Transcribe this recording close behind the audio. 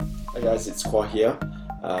Hey guys, it's Kwa here.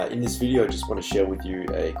 In this video I just want to share with you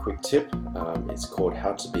a quick tip. It's called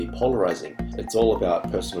How to Be Polarizing. It's all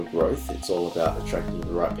about personal growth. It's all about attracting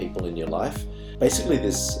the right people in your life. Basically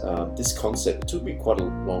this concept, it took me quite a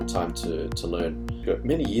long time to learn.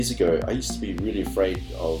 Many years ago I used to be really afraid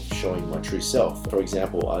of showing my true self. For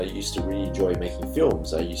example, I used to really enjoy making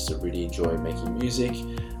films. I used to really enjoy making music.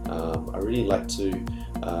 I really like to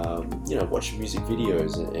watch music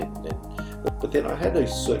videos but then I had a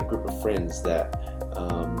certain group of friends that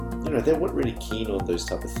they weren't really keen on those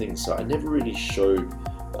type of things, so I never really showed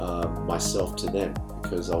myself to them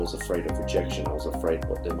because I was afraid of rejection. I was afraid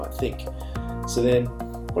what they might think. So then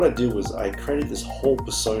what I did was I created this whole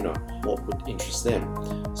persona, what would interest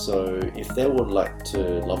them. So if they would like to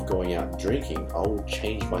love going out and drinking, I will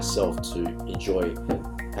change myself to enjoy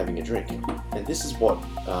having a drink. And this is what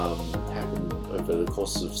happened over the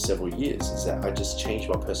course of several years, is that I just changed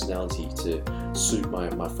my personality to suit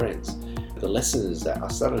my friends. The lesson is that I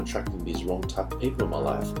started attracting these wrong type of people in my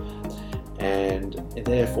life, and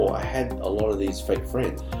therefore I had a lot of these fake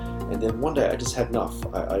friends. And then one day I just had enough.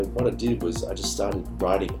 What I did was I just started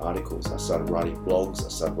writing articles, I started writing blogs, I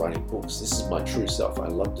started writing books. This is my true self. I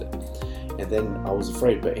loved it. And then I was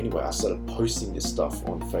afraid, but anyway, I started posting this stuff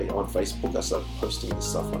on Facebook. I started posting this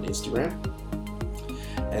stuff on Instagram.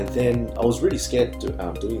 And then I was really scared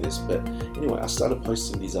doing this, but anyway, I started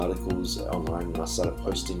posting these articles online, and I started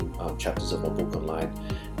posting chapters of my book online.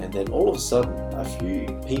 And then all of a sudden, a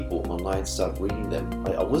few people online started reading them.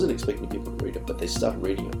 I wasn't expecting people to read it, but they started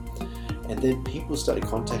reading them. And then people started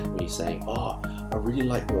contacting me saying, "Oh, I really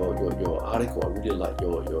like your article. I really like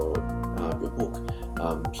your book.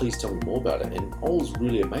 Please tell me more about it." And I was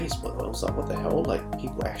really amazed by it. I was like, "What the hell? Like,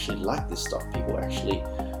 people actually like this stuff. People actually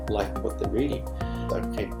like what they're reading." I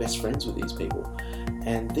became best friends with these people,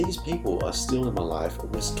 and these people are still in my life, and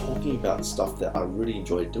we're talking about stuff that I really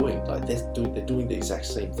enjoy doing. Like they're doing the exact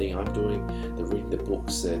same thing I'm doing. They're reading the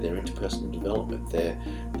books. They're into personal development. They're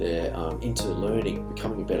into learning,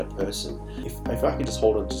 becoming a better person. If I could just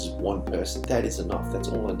hold on to just one person, that is enough. That's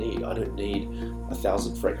all I need. I don't need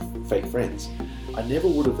 1,000 fake friends. I never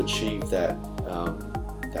would have achieved that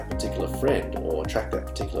particular friend or attract that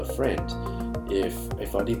particular friend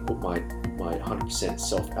if I didn't put my 100%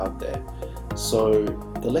 self out there. So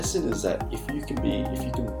the lesson is that if you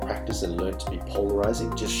can practice and learn to be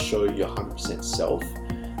polarizing, just show your 100% self,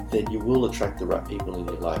 then you will attract the right people in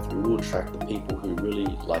your life. You will attract the people who really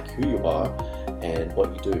like who you are and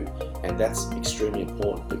what you do. And that's extremely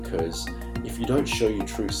important, because if you don't show your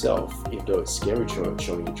true self, even though it's scary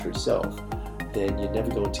showing your true self, then you're never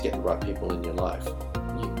going to get the right people in your life.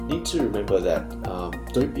 You need to remember that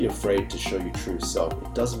don't be afraid to show your true self.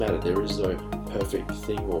 It doesn't matter. There is no perfect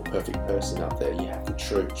thing or perfect person out there. You have to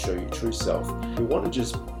show your true self. You want to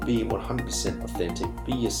just be 100% authentic,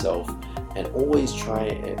 be yourself, and always try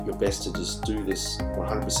your best to just do this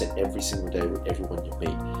 100% every single day with everyone you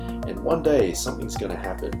meet. And one day something's going to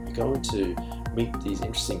happen. You're going to meet these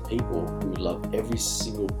interesting people who love every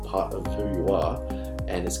single part of who you are.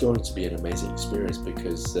 And it's going to be an amazing experience,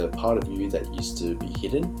 because the part of you that used to be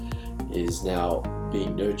hidden is now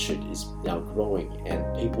being nurtured, is now growing, and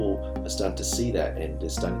people are starting to see that, and they're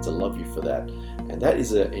starting to love you for that. And that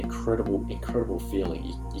is an incredible feeling.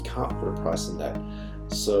 You can't put a price on that.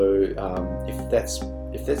 So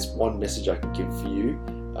if that's one message I can give for you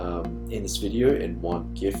in this video, and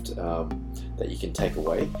one gift that you can take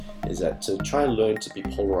away, is that to try and learn to be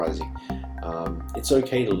polarizing. It's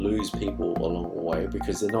okay to lose people along the way,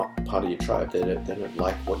 because they're not part of your tribe. They don't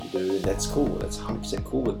like what you do, and that's cool. That's 100%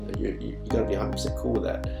 cool with you got to be 100% cool with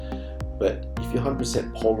that. But if you're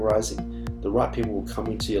 100% polarizing, the right people will come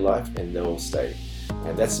into your life and they'll stay.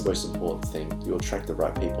 And that's the most important thing. You'll attract the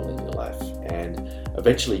right people in your life, and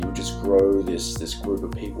eventually you'll just grow this group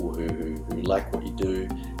of people who like what you do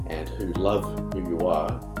and who love who you are,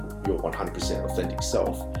 your 100% authentic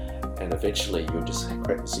self. And eventually you'll just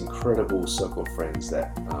create this incredible circle of friends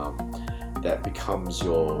that becomes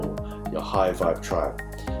your high vibe tribe.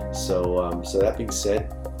 So that being said,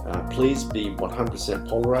 please be 100%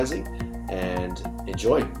 polarizing and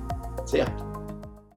enjoy. See ya.